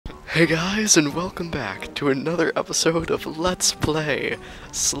Hey guys, and welcome back to another episode of Let's Play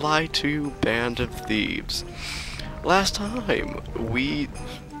Sly 2 Band of Thieves. Last time, we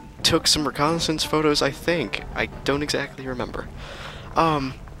took some reconnaissance photos, I think. I don't exactly remember.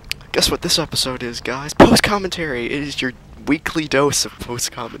 Guess what this episode is, guys? Post-commentary! It is your weekly dose of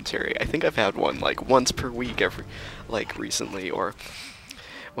post-commentary. I think I've had one, like, once per week recently, or...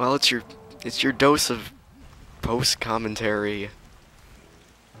 Well, it's your dose of post-commentary...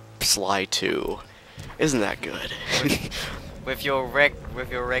 Sly 2. Isn't that good? with your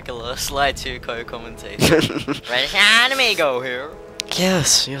regular Sly 2 co-commentator. RadiShineAmigo here.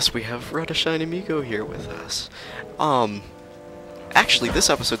 Yes, we have RadiShineAmigo here with us. Actually, this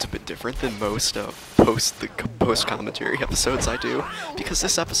episode's a bit different than most post-commentary episodes I do, because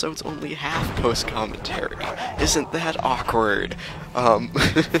this episode's only half post-commentary. Isn't that awkward?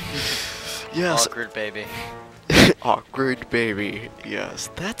 Yes. Awkward baby. Awkward baby. Yes,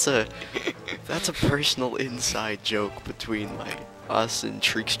 that's a personal inside joke between like us and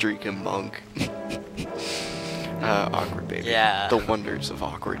Streak and Monk. Awkward baby. Yeah. The wonders of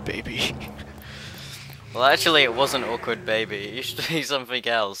awkward baby. Well, actually, it wasn't awkward baby. It used to be something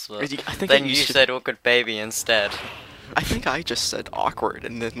else. But I think then you said awkward baby instead. I think I just said awkward,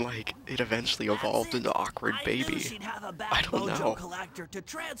 and then like it eventually evolved into awkward baby. I don't know. Mojo collector to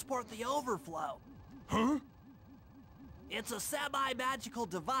transport the overflow. Huh? It's a semi-magical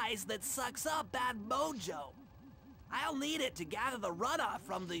device that sucks up bad mojo. I'll need it to gather the runoff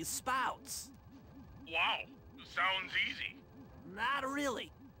from these spouts. Wow, sounds easy. Not really.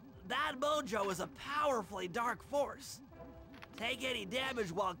 That mojo is a powerfully dark force. Take any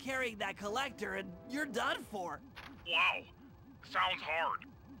damage while carrying that collector and you're done for. Wow, sounds hard.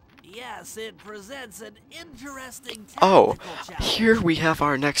 Yes, it presents an interesting technical challenge. Here we have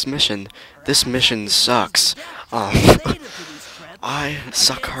our next mission. This mission sucks. I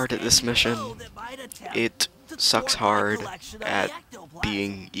suck hard at this mission. It sucks hard at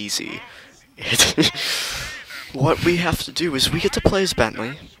being easy. What we have to do is we get to play as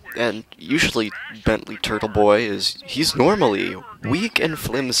Bentley, and usually Bentley Turtle Boy he's normally weak and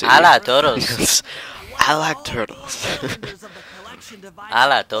flimsy. A la todos. Yes, I like turtles. A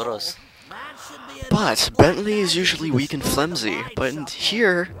la todos. But Bentley is usually weak and flimsy, but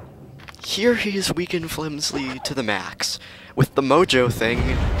here he is weak and flimsy to the max. With the Mojo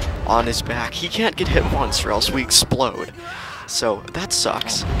thing on his back, he can't get hit once or else we explode. So that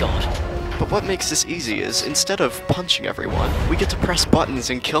sucks. Oh, God. But what makes this easy is, instead of punching everyone, we get to press buttons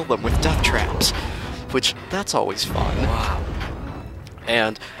and kill them with death traps. Which, that's always fun. Wow.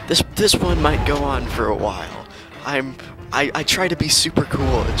 And this one might go on for a while. I try to be super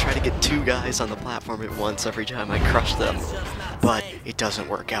cool and try to get two guys on the platform at once every time I crush them. But it doesn't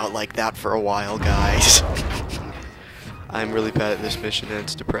work out like that for a while, guys. I'm really bad at this mission and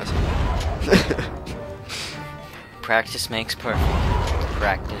it's depressing. Practice makes perfect.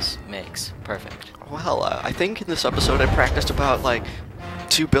 Practice makes perfect. Well, I think in this episode I practiced about like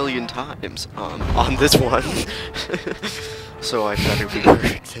 2 billion times on this one. So I better be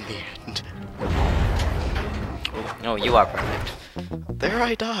perfect in the end. No, you are perfect. There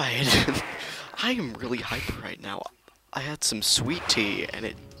I died. I am really hyper right now. I had some sweet tea and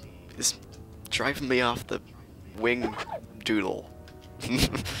it is driving me off the wing doodle.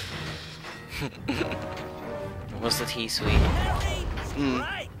 Was the tea sweet?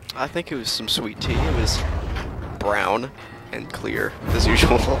 I think it was some sweet tea. It was brown and clear, as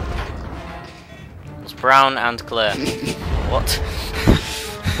usual. It was brown and clear. What?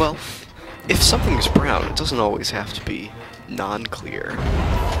 Well, if something is brown, it doesn't always have to be non-clear.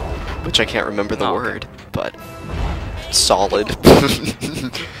 Which I can't remember the word, but solid.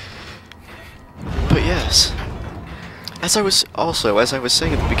 But yes. As I was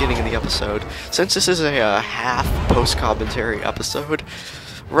saying at the beginning of the episode, since this is a half post-commentary episode,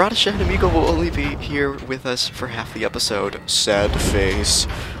 RadiShineAmigo will only be here with us for half the episode. Sad face.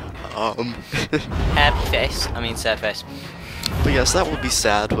 Happy face. I mean sad face. But yes, that will be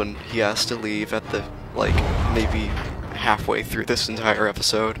sad when he has to leave at the, like, maybe halfway through this entire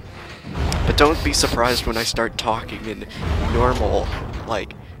episode. But don't be surprised when I start talking in normal,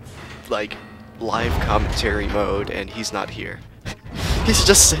 like, live commentary mode and he's not here. He's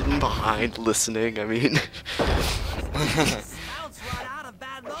just sitting behind listening, I mean.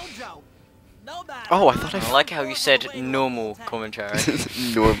 Oh, I thought I like how you said normal commentary.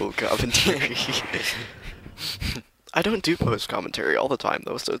 Normal commentary. I don't do post-commentary all the time,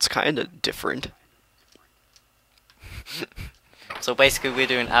 though, so it's kind of different. So basically we're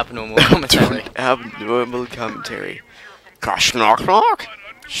doing abnormal commentary. Abnormal commentary. Knock knock knock!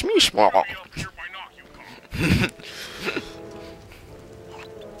 Shmeeshmall!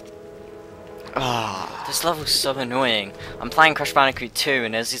 Ah. This level's so annoying. I'm playing Crash Bandicoot 2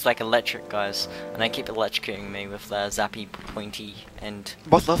 and there's these like electric guys and they keep electrocuting me with their zappy pointy end.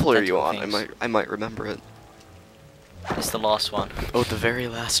 What level are you on? things. I might remember it. It's the last one. Oh, the very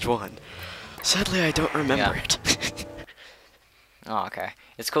last one. Sadly, I don't remember Yeah. it. Oh, okay.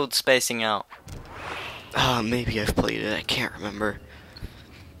 It's called Spacing Out. Maybe I've played it. I can't remember.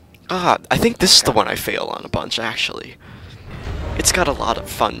 I think this is the one I fail on a bunch, actually. It's got a lot of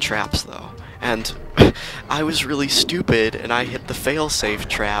fun traps, though. And I was really stupid, and I hit the fail-safe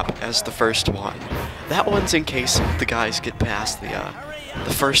trap as the first one. That one's in case the guys get past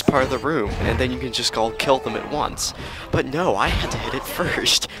the first part of the room, and then you can just go kill them at once. But no, I had to hit it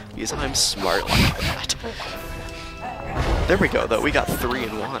first, because I'm smart like that. There we go, though. We got 3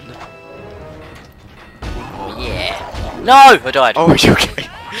 in 1. Oh, yeah. No! I died. Oh, are you okay?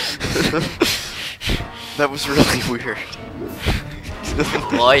 That was really weird.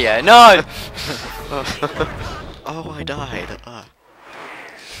 Oh, yeah. No! Oh, I died.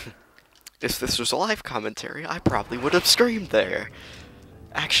 If this was a live commentary, I probably would have screamed there.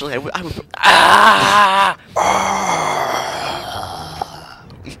 Actually, I would. Ah!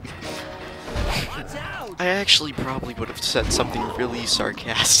 I actually probably would have said something really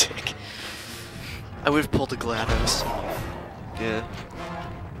sarcastic. I would have pulled a GLaDOS. Yeah.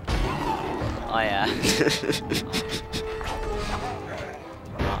 Oh, yeah.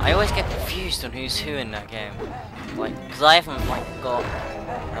 I always get confused on who's who in that game. Like, because I haven't, like, got,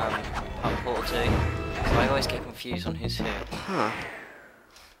 Portal 2. So I always get confused on who's who. Huh.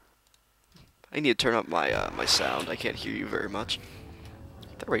 I need to turn up my, my sound. I can't hear you very much.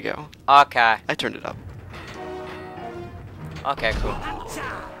 There we go. Okay. I turned it up. Okay, cool.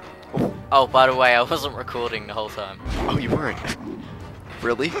 Oh, by the way, I wasn't recording the whole time. Oh, you weren't?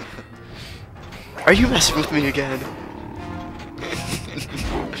 Really? Are you messing with me again?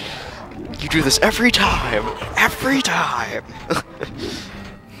 You do this every time! Every time!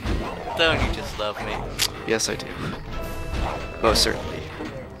 Don't you just love me? Yes, I do. Most certainly.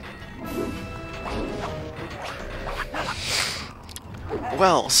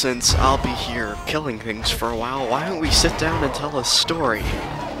 Well, since I'll be here killing things for a while, why don't we sit down and tell a story?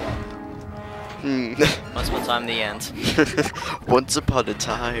 Once upon a time, the end. Once upon a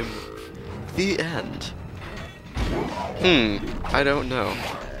time, the end. I don't know.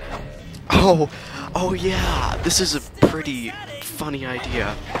 Oh yeah, this is a pretty funny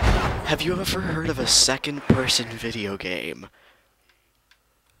idea. Have you ever heard of a second-person video game?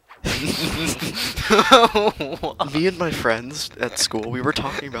 Me and my friends at school, we were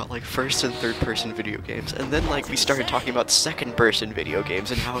talking about like first and third person video games, and then like we started talking about second person video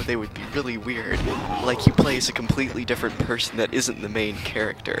games and how they would be really weird. Like you play as a completely different person that isn't the main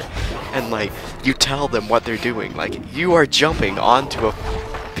character, and like you tell them what they're doing. Like you are jumping onto a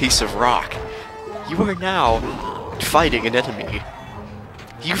piece of rock. You are now fighting an enemy.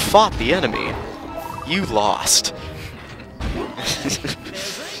 You fought the enemy. You lost.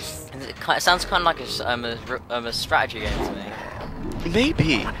 It sounds kind of like a strategy game to me.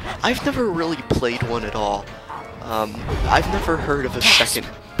 Maybe. I've never really played one at all. I've never heard of a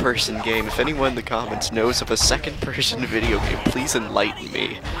second-person game. If anyone in the comments knows of a second-person video game, please enlighten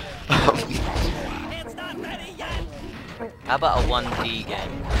me. How about a 1D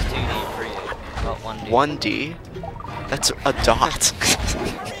game? It's 2D and 3D. About 1D. 1D? That's a dot.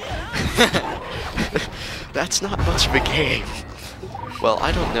 That's not much of a game. Well,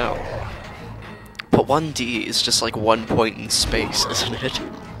 I don't know. But 1D is just like one point in space, isn't it?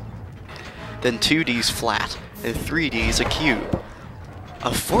 Then 2D's flat, and 3D's a cube.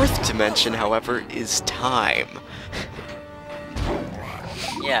 A fourth dimension, however, is time.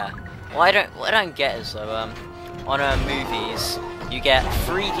 Yeah. What I don't get is though, on movies, you get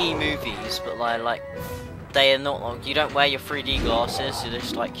 3D movies, but like they are not like, you don't wear your 3D glasses. You're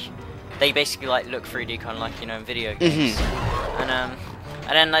just like, they basically like look 3D, kind of like, you know, in video games.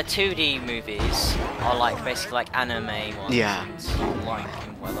 And then like 2D movies are like basically like anime ones. Yeah. And, like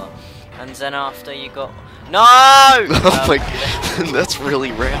whatever. And then after you got no. Oh my, that's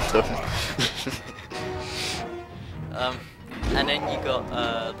really random. And then you got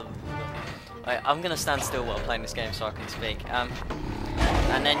wait, I'm gonna stand still while playing this game so I can speak.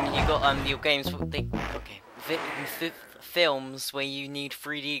 And then you got your games. Films where you need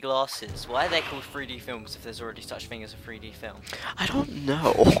 3D glasses. Why are they called 3D films if there's already such thing as a 3D film? I don't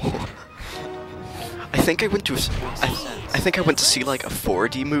know. I think I went to I think I went to see like a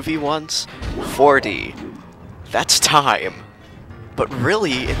 4D movie once. 4D. That's time. But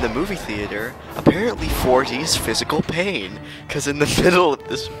really, in the movie theater, apparently 4D is physical pain. Because in the middle of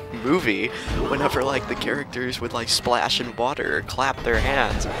this movie, whenever like the characters would like splash in water or clap their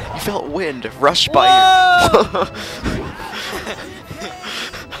hands, you felt wind rush by your...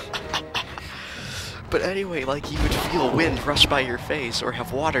 But anyway, like, you would feel wind rush by your face or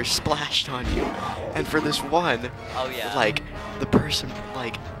have water splashed on you. And for this one, Oh yeah. like, the person,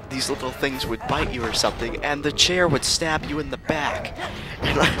 like, these little things would bite you or something, and the chair would stab you in the back.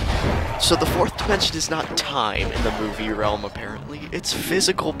 And, like, so the fourth dimension is not time in the movie realm, apparently. It's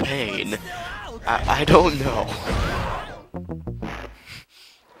physical pain. I don't know.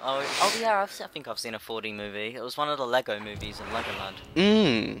 Oh yeah, I think I've seen a 4D movie. It was one of the Lego movies in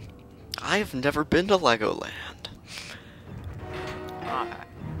Legoland. I've never been to Legoland. Alright.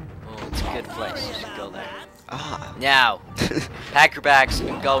 Oh, it's a good place. You should go there. Ah. Now! Pack your bags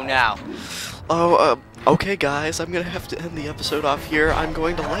and go now. Oh, okay guys, I'm gonna have to end the episode off here. I'm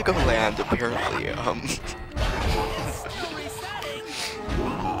going to Legoland, apparently.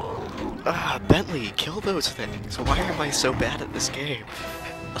 Bentley, kill those things. Why am I so bad at this game?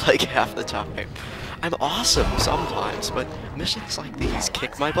 Like, half the time. I'm awesome sometimes, but missions like these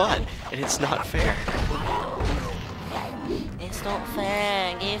kick my butt, and it's not fair. It's not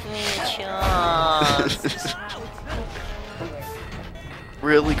fair. Give me a chance.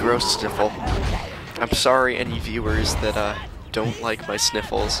 Really gross sniffle. I'm sorry any viewers that don't like my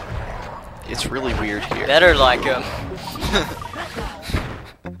sniffles. It's really weird here. Better like him.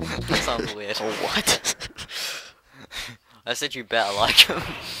 That sounds weird. Oh, what? I said you better like him.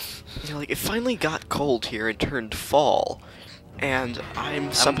 You know, like, it finally got cold here and turned fall, and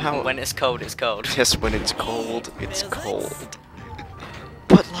I'm somehow... When it's cold, it's cold. Yes, when it's cold, it's cold.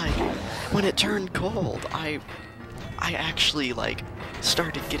 But, like, when it turned cold, I actually, like,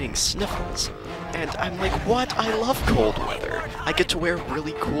 started getting sniffles. And I'm like, what? I love cold weather. I get to wear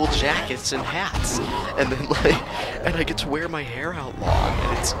really cool jackets and hats. And then, like, and I get to wear my hair out long,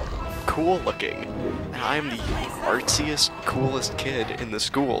 and it's cool looking. And I'm the artsiest, coolest kid in the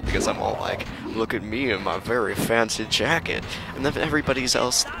school because I'm all like, look at me in my very fancy jacket. And then everybody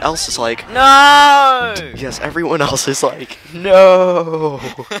else is like, No! yes, everyone else is like, no!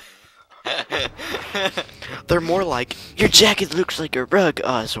 They're more like, your jacket looks like a rug,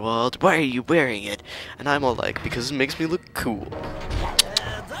 Oswald. Why are you wearing it? And I'm all like, because it makes me look cool.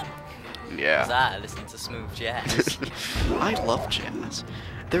 Yeah. I listen to smooth jazz. I love jazz.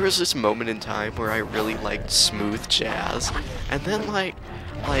 There was this moment in time where I really liked smooth jazz, and then I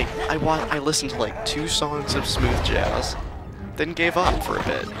listened to like 2 songs of smooth jazz, then gave up for a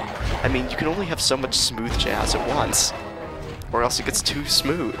bit. I mean, you can only have so much smooth jazz at once, or else it gets too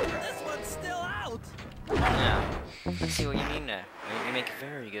smooth. This one's still out. Yeah. I see what you mean there. You make a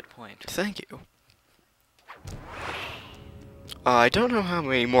very good point. Thank you. I don't know how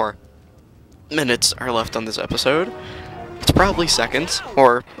many more minutes are left on this episode. It's probably seconds,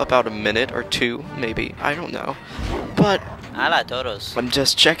 or about a minute or 2, maybe. I don't know. But Hola todos. I'm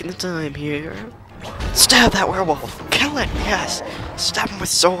just checking the time here. Stab that werewolf! Kill it! Yes! Stab him with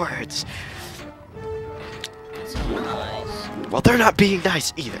swords! So nice. Well, they're not being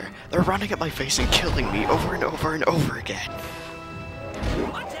nice either. They're running at my face and killing me over and over and over again.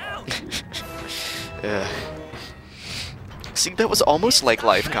 Watch out. See, that was almost like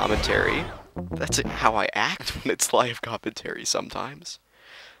live commentary. That's how I act when it's live commentary sometimes.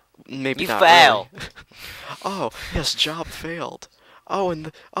 Maybe You not fail. really. Oh, yes, job failed. Oh,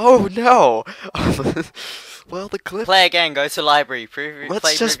 and oh no! Well, the clip... Play again, go to library.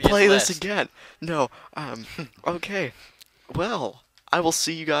 Let's just play this list. again. No, okay. Well, I will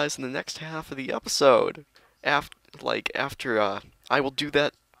see you guys in the next half of the episode. After I will do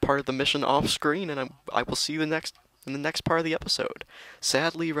that part of the mission off screen, and I will see you in the next part of the episode.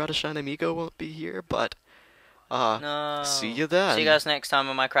 Sadly, RadiShineAmigo won't be here, but No. see you then. See you guys next time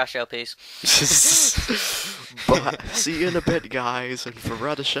on my Crash LPs. But see you in a bit, guys. And for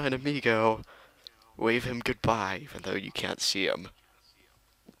RadiShineAmigo, wave him goodbye, even though you can't see him.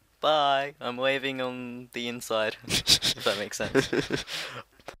 Bye. I'm waving on the inside. If that makes sense.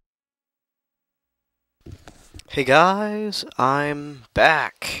 Hey guys, I'm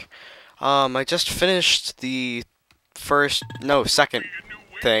back. I just finished the second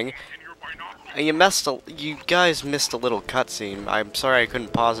thing. You guys missed a little cutscene. I'm sorry I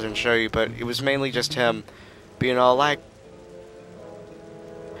couldn't pause it and show you, but it was mainly just him being all like,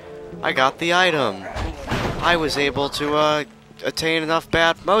 I got the item. I was able to attain enough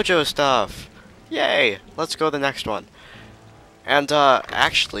bad Mojo stuff. Yay! Let's go to the next one. And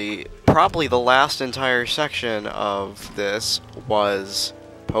actually, probably the last entire section of this was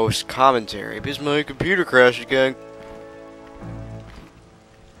post-commentary, because my computer crashed again.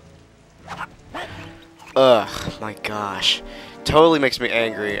 Ugh, my gosh. Totally makes me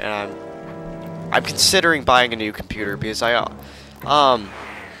angry, and I'm considering buying a new computer because I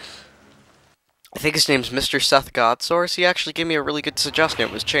think his name's Mr. Seth Godsource. He actually gave me a really good suggestion.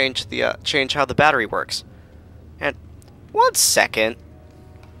 It was change how the battery works. And 1 second.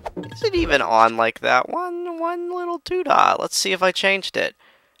 Is it even on like that? One little dot. Let's see if I changed it.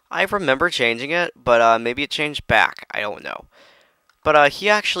 I remember changing it, but maybe it changed back. I don't know. But he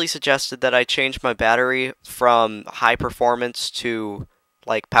actually suggested that I change my battery from high performance to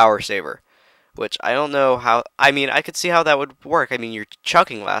like power saver, which I don't know how. I mean, I could see how that would work. I mean, you're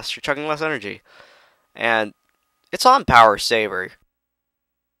chugging less energy, and it's on power saver.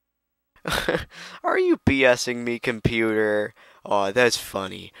 Are you BSing me, computer? Oh, that's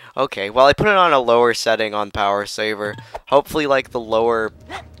funny. Okay, well, I put it on a lower setting on power saver. Hopefully, like, the lower,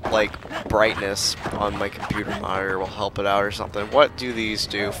 like, brightness on my computer monitor will help it out or something. What do these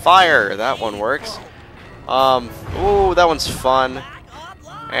do? Fire! That one works. Ooh, that one's fun.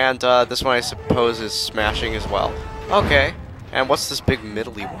 And, this one, I suppose, is smashing as well. Okay. And what's this big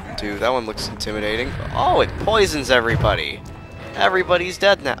middly one do? That one looks intimidating. Oh, it poisons everybody. Everybody's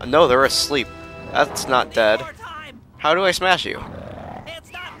dead now. No, they're asleep. That's not dead. How do I smash you?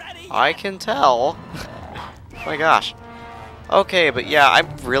 I can tell. My gosh. Okay, but yeah,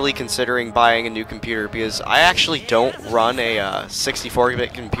 I'm really considering buying a new computer because I actually don't run a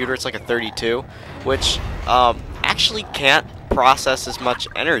 64-bit computer. It's like a 32, which actually can't process as much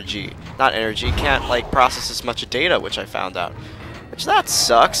energy. Not energy, can't like process as much data, which I found out. Which that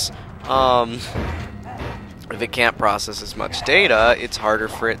sucks. If it can't process as much data, it's harder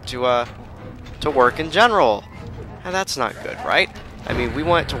for it to work in general. And that's not good, right? I mean, we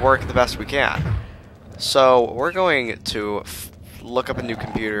want it to work the best we can. So, we're going to look up a new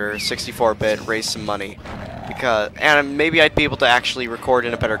computer, 64-bit, raise some money. And maybe I'd be able to actually record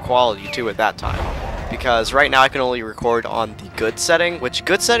in a better quality, too, at that time. Because right now I can only record on the good setting, which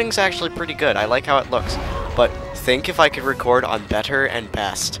good setting's actually pretty good. I like how it looks. But think if I could record on better and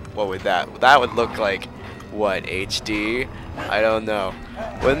best. What would that would look like? What, HD? I don't know.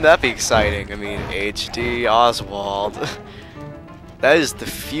 Wouldn't that be exciting? I mean, DrHenryOswald. That is the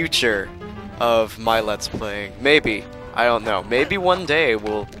future of my Let's Playing. Maybe. I don't know. Maybe one day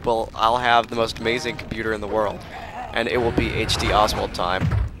I'll have the most amazing computer in the world. And it will be DrHenryOswald time.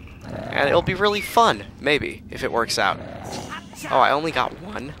 And it'll be really fun, maybe, if it works out. Oh, I only got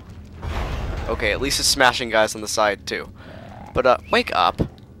one? Okay, at least it's smashing guys on the side, too. But, wake up.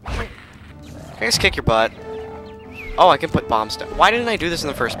 Can I just kick your butt? Oh, I can put bombs down. Why didn't I do this in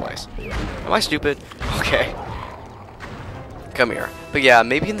the first place? Am I stupid? Okay. Come here. But yeah,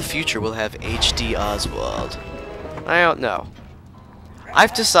 maybe in the future we'll have DrHenryOswald. I don't know.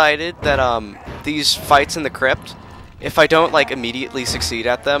 I've decided that, these fights in the crypt, if I don't, like, immediately succeed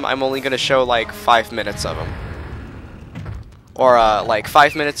at them, I'm only gonna show, like, 5 minutes of them. Or, like,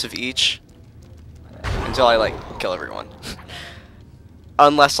 5 minutes of each until I, like, kill everyone.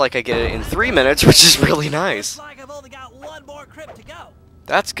 Unless, like, I get it in 3 minutes, which is really nice. Looks like I've only got one more crypt to go.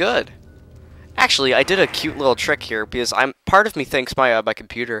 That's good. Actually, I did a cute little trick here, because part of me thinks my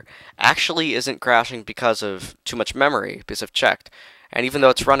computer actually isn't crashing because of too much memory, because I've checked. And even though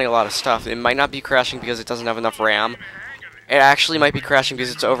it's running a lot of stuff, it might not be crashing because it doesn't have enough RAM. It actually might be crashing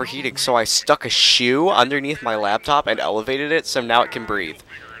because it's overheating, so I stuck a shoe underneath my laptop and elevated it, so now it can breathe.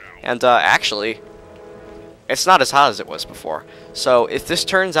 And, actually, it's not as hot as it was before. So, if this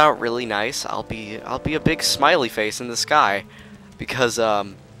turns out really nice, I'll be a big smiley face in the sky. Because, that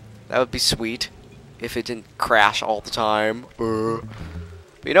would be sweet if it didn't crash all the time. But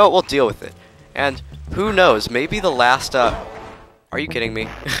you know what, we'll deal with it. And, who knows, maybe the last, are you kidding me?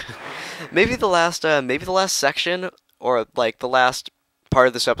 maybe the last section, or like the last part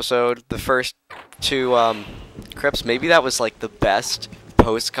of this episode, the first two crypts, maybe that was like the best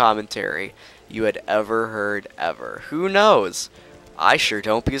post-commentary you had ever heard ever. Who knows? I sure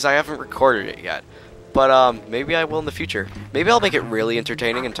don't, because I haven't recorded it yet. But maybe I will in the future. Maybe I'll make it really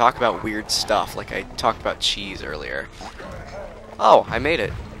entertaining and talk about weird stuff, like I talked about cheese earlier. Oh, I made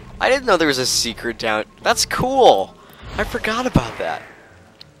it. I didn't know there was a secret down. That's cool! I forgot about that.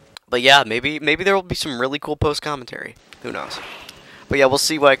 But yeah, maybe there will be some really cool post-commentary. Who knows? But yeah, we'll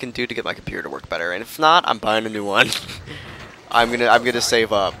see what I can do to get my computer to work better. And if not, I'm buying a new one. I'm gonna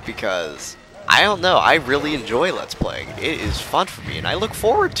save up because I don't know. I really enjoy Let's Playing. It is fun for me, and I look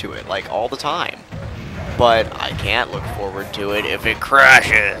forward to it like all the time. But I can't look forward to it if it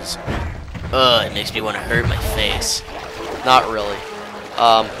crashes. Ugh, it makes me want to hurt my face. Not really.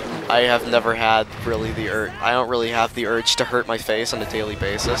 I have never had really the urge. I don't really have the urge to hurt my face on a daily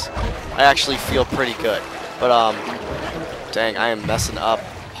basis. I actually feel pretty good. But, dang, I am messing up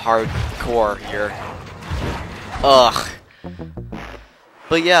hardcore here. Ugh.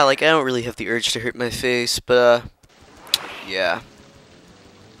 But yeah, like, I don't really have the urge to hurt my face, but, yeah.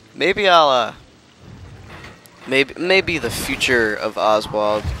 Maybe I'll, maybe the future of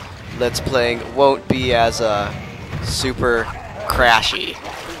Oswald Let's Playing won't be as, super crashy.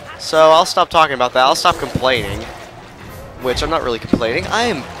 So I'll stop talking about that. I'll stop complaining. Which, I'm not really complaining. I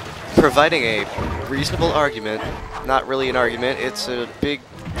am providing a reasonable argument. Not really an argument. It's a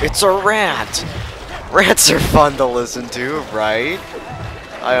rant. Rants are fun to listen to, right?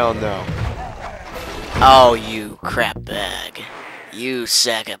 I don't know. Oh, you crap bag. You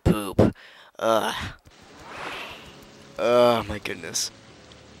sack of poop. Ugh. Oh, my goodness.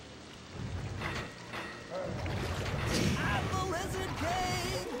 I'm the Lizard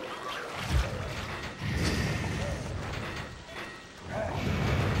King!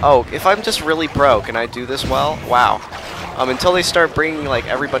 Oh, if I'm just really broke and I do this well, wow. Until they start bringing, like,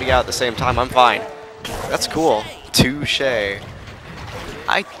 everybody out at the same time, I'm fine. That's cool. Touché.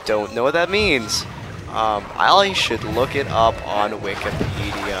 I don't know what that means. I should look it up on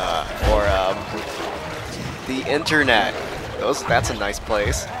Wikipedia or the internet. That's a nice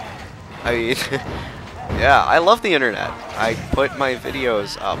place. I mean, yeah, I love the internet. I put my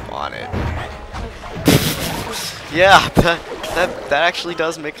videos up on it. Yeah, that actually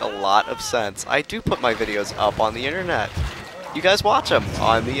does make a lot of sense. I do put my videos up on the internet. You guys watch them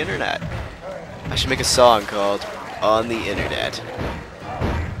on the internet. I should make a song called On the Internet.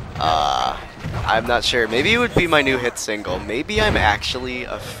 I'm not sure. Maybe it would be my new hit single. Maybe I'm actually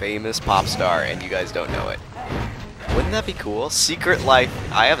a famous pop star and you guys don't know it. Wouldn't that be cool? Secret life.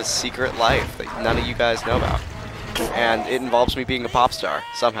 I have a secret life that none of you guys know about. And it involves me being a pop star,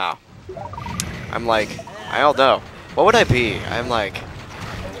 somehow. I'm like, I don't know. What would I be? I'm like,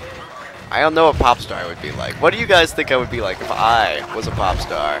 I don't know what pop star would be like. What do you guys think I would be like if I was a pop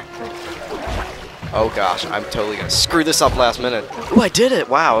star? Oh gosh, I'm totally gonna screw this up last minute. Ooh, I did it!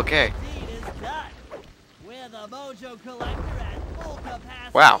 Wow, okay. With a Mojo collector at full capacity,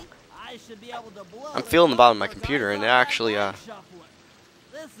 Wow. I should be able to blow I'm feeling the bottom of my computer and it actually,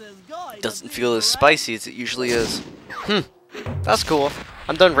 doesn't feel as spicy as it usually is. That's cool.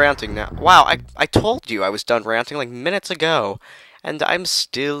 I'm done ranting now. Wow, I told you I was done ranting like minutes ago, and I'm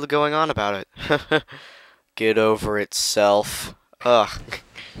still going on about it. Get over it, self. Ugh.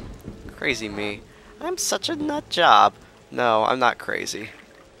 Crazy me. I'm such a nut job. No, I'm not crazy.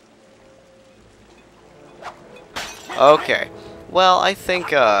 Okay. Well, I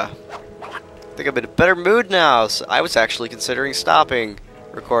think I'm in a better mood now. So I was actually considering stopping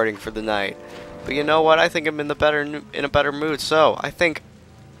recording for the night. But you know what? I think I'm in a better mood. So, I think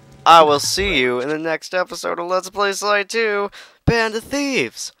I will see you in the next episode of Let's Play Slide 2, Band of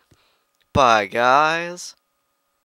Thieves. Bye, guys.